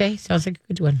 Okay, sounds like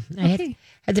a good one. I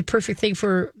had the perfect thing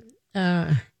for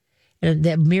and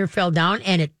the mirror fell down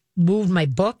and it moved my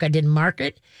book. I didn't mark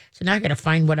it, so now I got to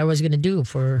find what I was going to do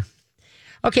for.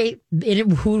 Okay,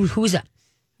 who's up?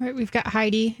 All right, we've got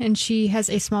Heidi, and she has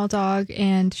a small dog,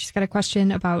 and she's got a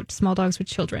question about small dogs with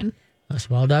children. Oh,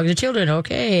 small dogs with children.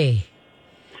 Okay.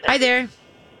 Hi there.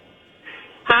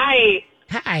 Hi.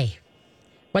 Hi.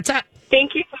 What's up?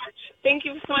 Thank you so much. Thank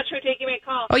you so much for taking my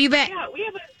call. Oh, you bet. Yeah, we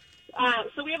have a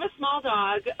small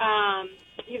dog.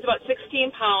 He's about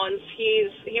 16 pounds. He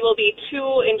will be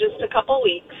 2 in just a couple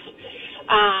weeks.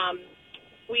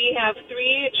 We have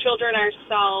 3 children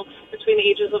ourselves between the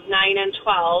ages of 9 and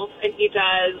 12, and he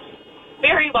does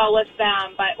very well with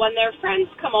them. But when their friends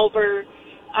come over,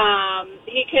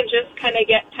 he can just kind of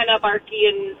get kind of barky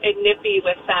and nippy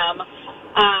with them.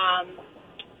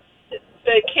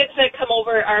 The kids that come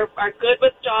over are good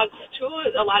with dogs too.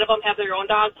 A lot of them have their own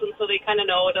dogs, and so they kind of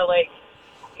know to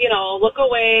look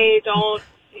away. Don't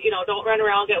run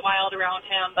around, get wild around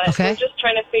him. But we're just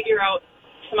trying to figure out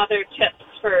some other tips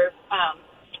for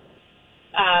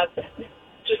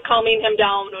just calming him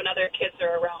down when other kids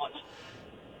are around.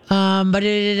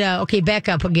 Okay, back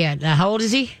up again. How old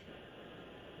is he?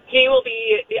 He will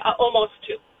be almost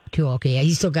 2. 2, okay. Yeah,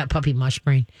 he's still got puppy mush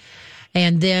brain.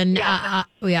 And then, so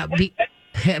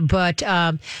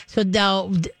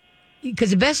now,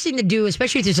 because the best thing to do,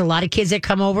 especially if there's a lot of kids that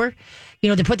come over,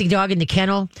 to put the dog in the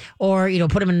kennel or,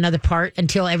 put him in another part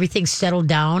until everything's settled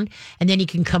down, and then he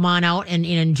can come on out and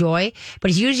enjoy.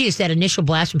 But it's usually that initial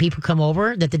blast when people come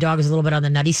over that the dog is a little bit on the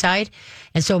nutty side.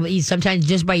 And so sometimes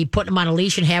just by putting him on a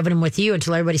leash and having him with you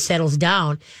until everybody settles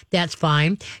down, that's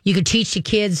fine. You can teach the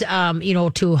kids,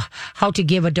 to how to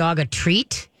give a dog a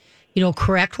treat,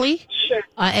 correctly. Sure.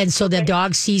 And so the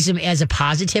dog sees him as a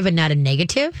positive and not a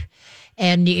negative.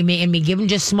 And we give him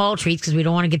just small treats because we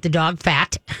don't want to get the dog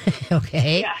fat.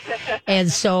 Okay. Yeah.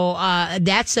 And so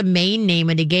that's the main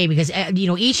name of the game because,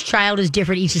 each child is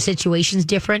different. Each situation is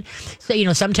different.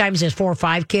 So, sometimes there's 4 or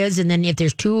 5 kids. And then if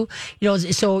there's 2,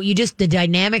 so the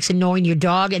dynamics and knowing your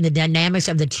dog and the dynamics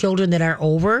of the children that are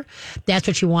over, that's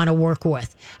what you want to work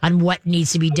with on what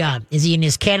needs to be done. Is he in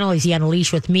his kennel? Is he on a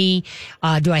leash with me?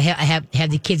 Do I have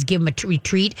the kids give him a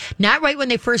treat? Not right when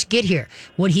they first get here.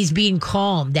 When he's being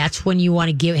calm, that's when you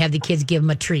want to have the kids give him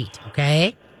a treat.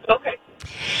 Okay. Okay.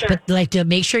 Sure. But to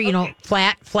make sure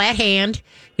flat hand,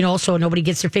 so nobody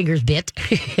gets their fingers bit.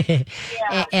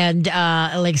 Yeah. And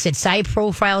like I said, side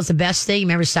profile is the best thing.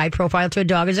 Remember, side profile to a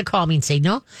dog is a calming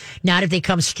signal. Not if they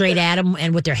come straight at them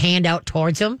and with their hand out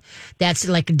towards them. That's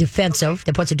like defensive. Okay.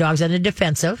 That puts the dogs on the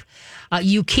defensive.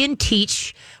 You can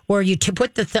teach where you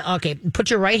put put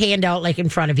your right hand out like in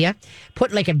front of you.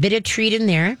 Put like a bit of treat in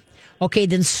there. Okay,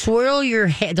 then swirl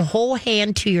the whole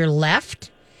hand to your left.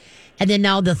 And then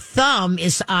now the thumb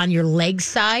is on your leg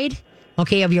side,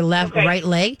 of your right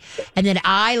leg. And then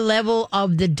eye level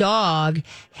of the dog,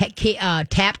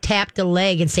 tap the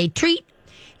leg and say treat.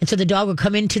 And so the dog will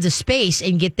come into the space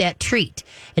and get that treat.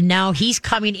 And now he's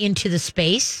coming into the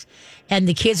space. And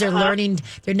the kids are learning,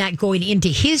 they're not going into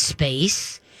his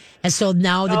space. And so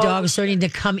now the dog is starting to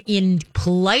come in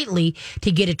politely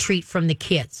to get a treat from the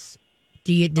kids.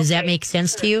 Does that make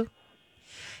sense to you?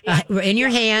 Yeah. In your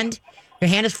hand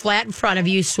is flat in front of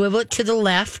you. Swivel it to the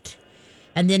left,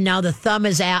 and then now the thumb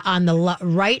is on the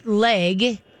right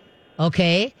leg.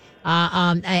 Okay, at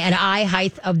eye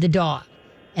height of the dog,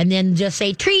 and then just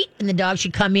say treat, and the dog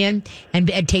should come in and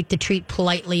take the treat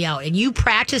politely out. And you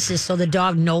practice this so the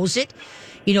dog knows it.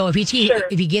 If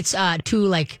he gets too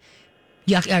like.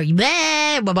 Yuck,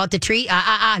 about the treat.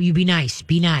 You be nice.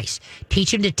 Be nice.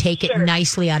 Teach him to take it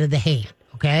nicely out of the hand.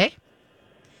 Okay?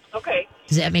 Okay.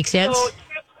 Does that make sense? So,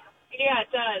 yeah, it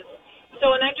does.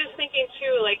 So, and I'm just thinking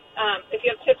too, if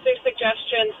you have tips or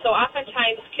suggestions, so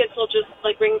oftentimes kids will just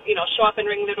ring, show up and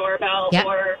ring the doorbell,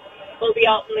 or we'll be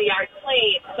out in the yard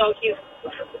playing. So he's,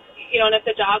 and if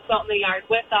the dog's out in the yard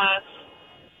with us,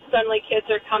 suddenly kids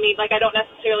are coming. I don't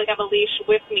necessarily have a leash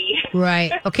with me.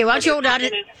 Right. Okay, why don't you hold on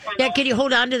to can you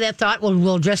hold on to that thought?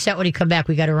 We'll address that when you come back.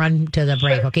 We got to run to the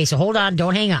break. Okay, so hold on.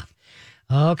 Don't hang up.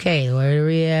 Okay, where are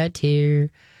we at here?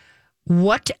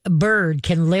 What bird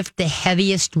can lift the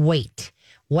heaviest weight?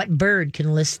 What bird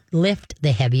can lift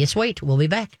the heaviest weight? We'll be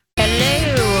back.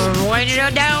 Hello, we're winding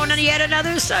it down on yet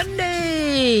another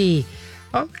Sunday.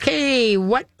 Okay,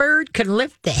 what bird can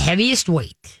lift the heaviest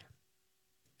weight?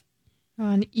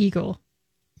 An eagle.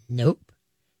 Nope.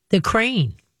 The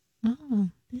crane. Oh,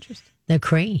 interesting. The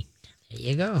crane. There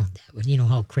you go. That was,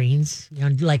 how cranes,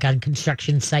 like on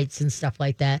construction sites and stuff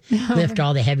like that, lift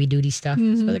all the heavy duty stuff.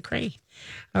 Mm-hmm. So the crane.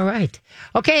 All right.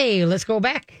 Okay, let's go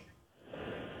back.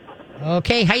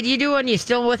 Okay, how you doing? You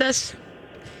still with us?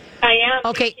 I am.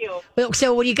 Okay. Thank you. Well,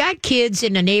 so when you got kids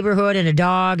in the neighborhood and a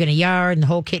dog and a yard and the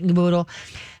whole kit and caboodle,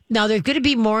 now there's going to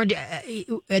be more.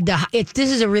 This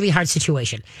is a really hard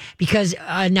situation because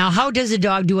now how does the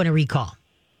dog do on a recall?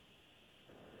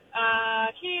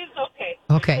 He's okay.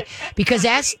 Okay, because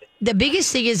that's the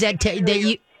biggest thing is that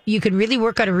you can really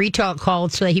work on a recall call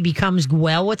so that he becomes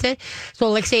well with it. So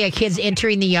let's say a kid's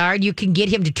entering the yard, you can get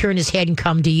him to turn his head and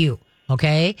come to you.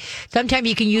 Okay. Sometimes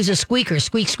you can use a squeaker,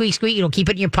 squeak, squeak, squeak. Keep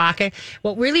it in your pocket.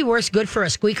 What really works good for a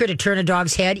squeaker to turn a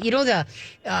dog's head, the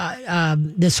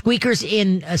squeakers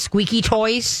in squeaky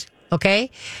toys.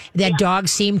 Okay, that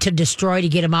dogs seem to destroy to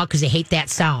get them out because they hate that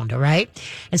sound. All right,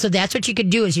 and so that's what you could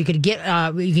do is you can get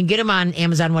them on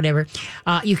Amazon, whatever.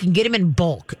 You can get them in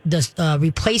bulk. The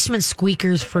replacement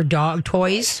squeakers for dog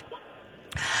toys.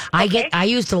 I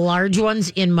use the large ones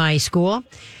in my school.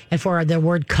 And for the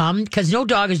word come, because no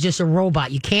dog is just a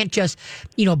robot. You can't just,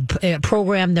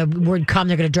 program the word come.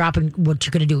 They're going to drop and what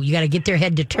you're going to do. You got to get their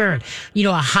head to turn.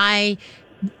 A high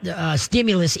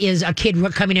stimulus is a kid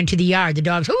coming into the yard. The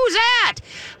dog's, who's that?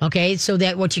 Okay, so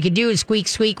that what you can do is squeak,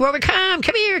 squeak, where we come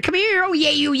here. Oh,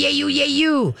 yeah, you. You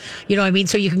know what I mean?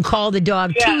 So you can call the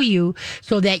dog to you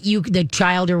so that the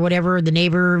child or whatever, the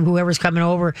neighbor, whoever's coming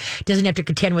over, doesn't have to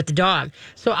contend with the dog.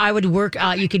 So I would work,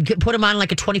 you could put them on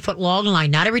like a 20-foot long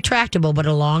line, not a retractable, but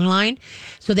a long line,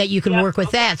 so that you can work with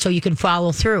that, so you can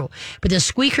follow through. But the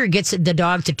squeaker gets the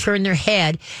dog to turn their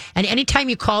head, and anytime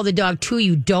you call the dog to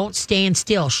you, don't stand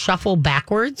still. Shuffle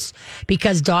backwards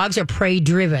because dogs are prey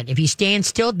driven. If you stand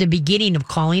still at the beginning of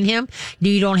calling him,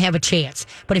 you don't have a chance.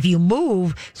 But if you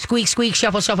move, squeak, squeak,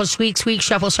 shuffle, shuffle, squeak, squeak,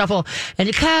 shuffle, shuffle,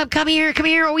 and come here.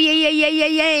 Oh,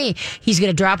 yeah. He's going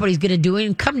to drop what he's going to do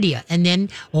and come to you. And then,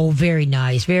 very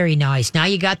nice. Now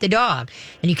you got the dog.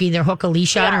 And you can either hook a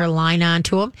leash on or a line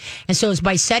onto him. And so it's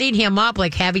by setting him up,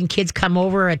 like having kids come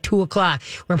over at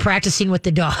 2:00. We're practicing with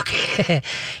the dog.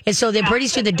 And so then pretty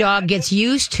soon the dog gets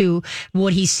used to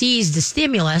when he sees the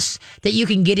stimulus that you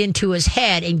can get into his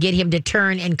head and get him to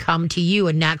turn and come to you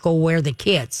and not go where the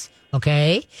kids.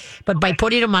 Okay. But by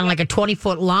putting him on like a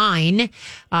 20-foot line,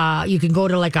 you can go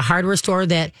to like a hardware store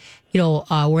that,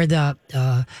 where get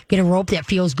a rope that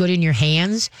feels good in your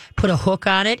hands, put a hook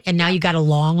on it, and now you got a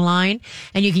long line,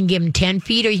 and you can give him 10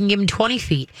 feet or you can give him 20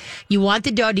 feet. You want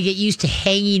the dog to get used to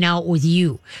hanging out with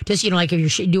you. Just, like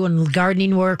if you're doing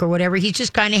gardening work or whatever, he's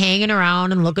just kind of hanging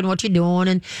around and looking what you're doing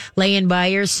and laying by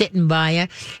you or sitting by you.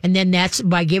 And then that's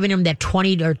by giving him that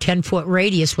 20 or 10-foot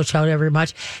radius, which however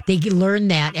much, they learn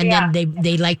that, and then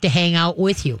they like to hang out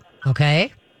with you.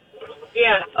 Okay?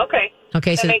 Yeah, okay.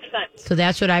 Okay, that makes sense. So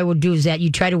that's what I would do is that you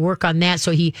try to work on that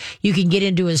so you can get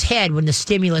into his head when the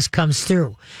stimulus comes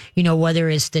through, whether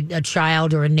it's a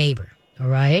child or a neighbor. All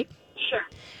right? Sure.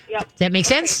 Yep. Does that make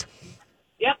sense?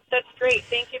 Yep, that's great.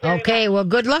 Thank you very much. Okay, well,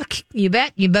 good luck. You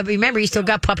bet. But remember, you still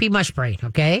got puppy mush brain,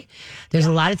 okay? There's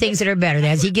a lot of things that are better.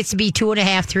 As he gets to be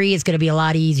 2.5, 3, it's going to be a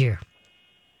lot easier.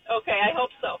 Okay, I hope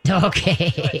so.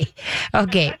 Okay.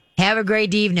 Okay. Have a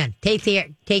great evening. Take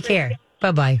care.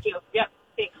 Bye-bye. Thank you. Yep.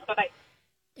 Thanks. Bye-bye.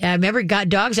 Remember,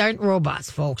 dogs aren't robots,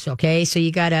 folks, okay? So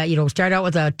you got to, start out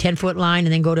with a 10-foot line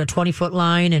and then go to a 20-foot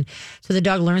line. And so the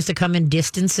dog learns to come in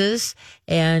distances.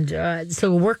 And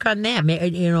so work on that.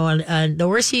 And the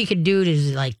worst thing you can do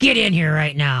is like, get in here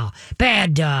right now.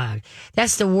 Bad dog.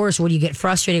 That's the worst when you get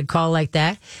frustrated, call like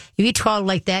that. If you call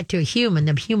like that to a human,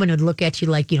 the human would look at you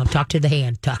like, talk to the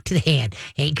hand.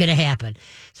 Ain't going to happen.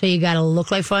 So you got to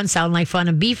look like fun, sound like fun,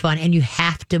 and be fun, and you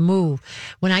have to move.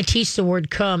 When I teach the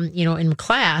word come, in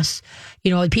class,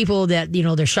 people that,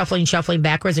 they're shuffling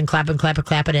backwards and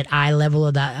clapping at eye level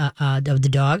of the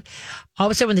dog. All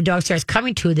of a sudden, when the dog starts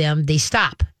coming to them, they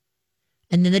stop.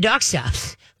 And then the dog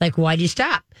stops. Like, why did you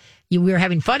stop? We were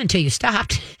having fun until you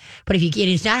stopped. But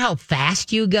it's not how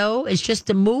fast you go. It's just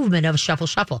the movement of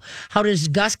shuffle. How does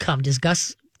Gus come? Does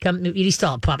Gus He's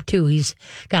still a pup too. He's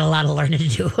got a lot of learning to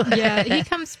do. Yeah, he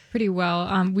comes pretty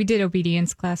well. We did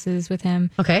obedience classes with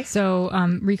him. Okay. So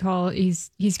recall,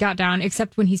 he's got down,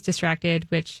 except when he's distracted,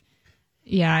 which,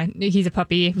 yeah, he's a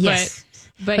puppy. Yes.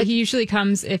 But he usually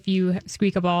comes if you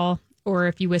squeak a ball or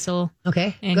if you whistle.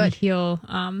 Okay, and good. He'll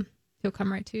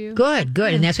come right to you. Good. Yeah.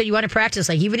 And that's what you want to practice.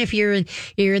 Like, even if you're in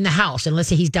the house, and let's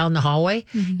say he's down the hallway,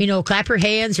 clap your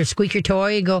hands or squeak your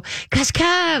toy and go, "Gus,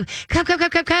 come,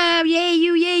 yay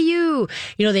you.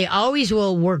 They always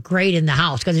will work great in the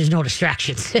house because there's no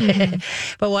distractions.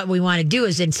 But what we want to do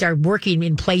is then start working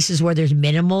in places where there's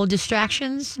minimal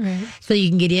distractions. Right. So you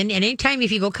can get in. And anytime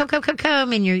if you go,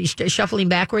 come, and you're shuffling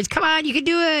backwards, come on, you can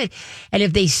do it. And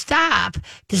if they stop,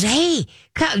 just, hey,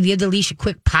 come, give the leash a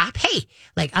quick pop. Hey,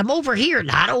 like, I'm over here,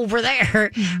 not over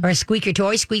there. Or squeak your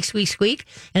toy, squeak.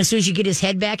 And as soon as you get his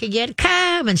head back again,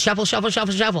 come and shuffle.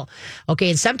 Okay,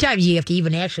 and sometimes you have to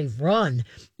even actually run.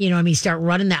 Start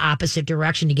running the opposite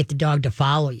direction to get the dog to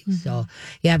follow you. So,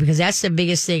 yeah, because that's the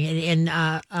biggest thing.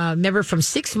 And remember, from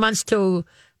 6 months to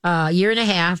a year and a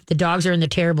half, the dogs are in the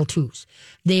terrible twos.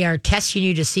 They are testing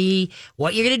you to see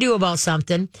what you're going to do about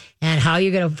something and how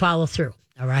you're going to follow through.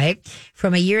 All right.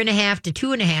 From a year and a half to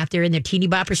 2.5, they're in their teeny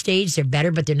bopper stage. They're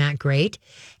better, but they're not great.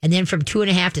 And then from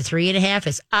 2.5 to 3.5,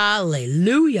 it's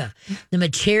hallelujah. The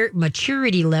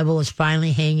maturity level is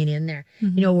finally hanging in there.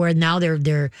 Where now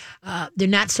they're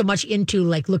not so much into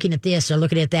like looking at this or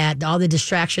looking at that. All the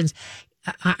distractions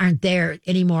aren't there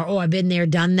anymore. Oh, I've been there,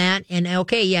 done that. And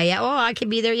okay, yeah. Oh, I can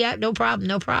be there. Yeah, no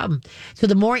problem. So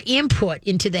the more input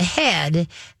into the head,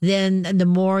 then the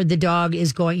more the dog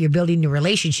is going, you're building the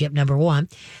relationship, number one.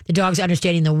 The dog's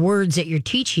understanding the words that you're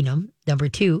teaching them, number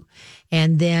two.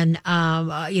 And then,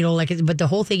 but the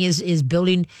whole thing is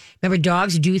building. Remember,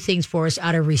 dogs do things for us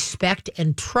out of respect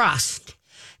and trust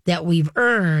that we've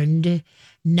earned,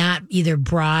 not either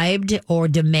bribed or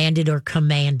demanded or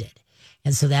commanded.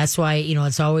 And so that's why,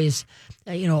 it's always,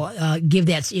 give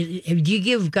that. Do you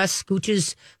give Gus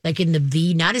scooches like in the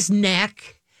V, not his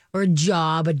neck or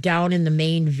jaw, but down in the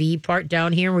main V part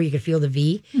down here where you can feel the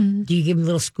V? Do you give him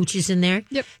little scooches in there?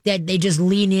 Yep. That they just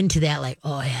lean into that like,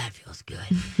 oh, yeah, it feels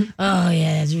good. Oh,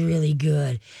 yeah, that's really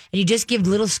good. And you just give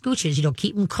little scooches,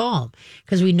 keep them calm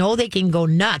because we know they can go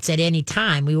nuts at any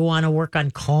time. We want to work on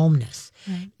calmness.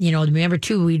 Right. Remember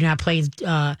too, we're not playing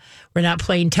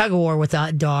tug of war with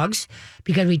dogs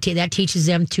because that teaches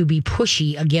them to be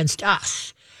pushy against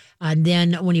us. And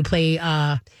then when you play,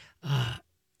 when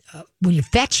you're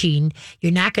fetching,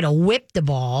 you're not going to whip the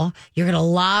ball. You're going to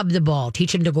lob the ball.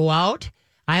 Teach them to go out.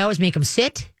 I always make them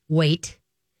sit, wait,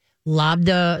 lob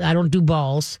I don't do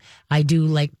balls. I do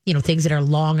things that are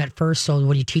long at first. So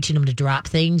when you're teaching them to drop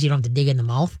things, you don't have to dig in the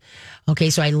mouth.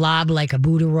 Okay. So I lob like a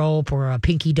Buddha rope or a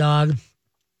pinky dog.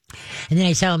 And then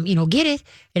I tell them, get it.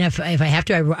 And if I have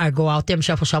to, I go out there and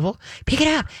shuffle, pick it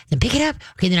up, then pick it up.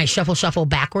 Okay, then I shuffle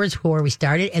backwards where we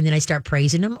started, and then I start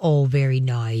praising him. Oh, very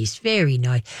nice, very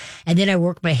nice. And then I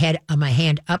work my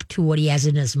hand up to what he has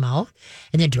in his mouth,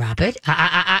 and then drop it.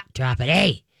 Drop it.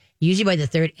 Hey. Usually by the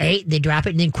third, they drop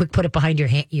it and then quick put it behind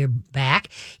your back.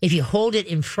 If you hold it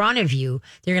in front of you,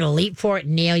 they're going to leap for it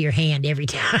and nail your hand every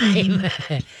time.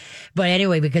 But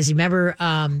anyway, because remember,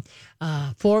 4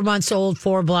 months old,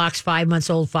 4 blocks, 5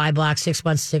 months old, 5 blocks, 6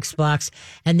 months, 6 blocks.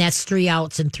 And that's 3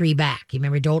 outs and 3 back.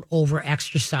 Remember, don't over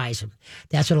exercise them.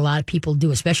 That's what a lot of people do,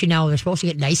 especially now they're supposed to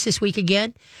get nice this week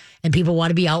again. And people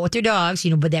want to be out with their dogs,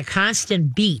 but that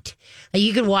constant beat, like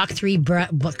you can walk 3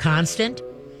 constant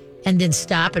and then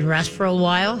stop and rest for a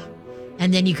while.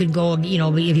 And then you can go,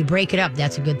 if you break it up,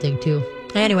 that's a good thing too.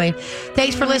 Anyway,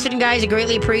 thanks for listening, guys. I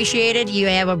greatly appreciate it. You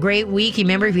have a great week.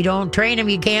 Remember, if you don't train them,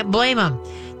 you can't blame them.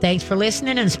 Thanks for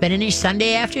listening and spending your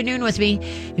Sunday afternoon with me.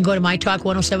 And go to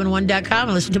mytalk1071.com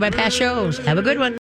and listen to my past shows. Have a good one.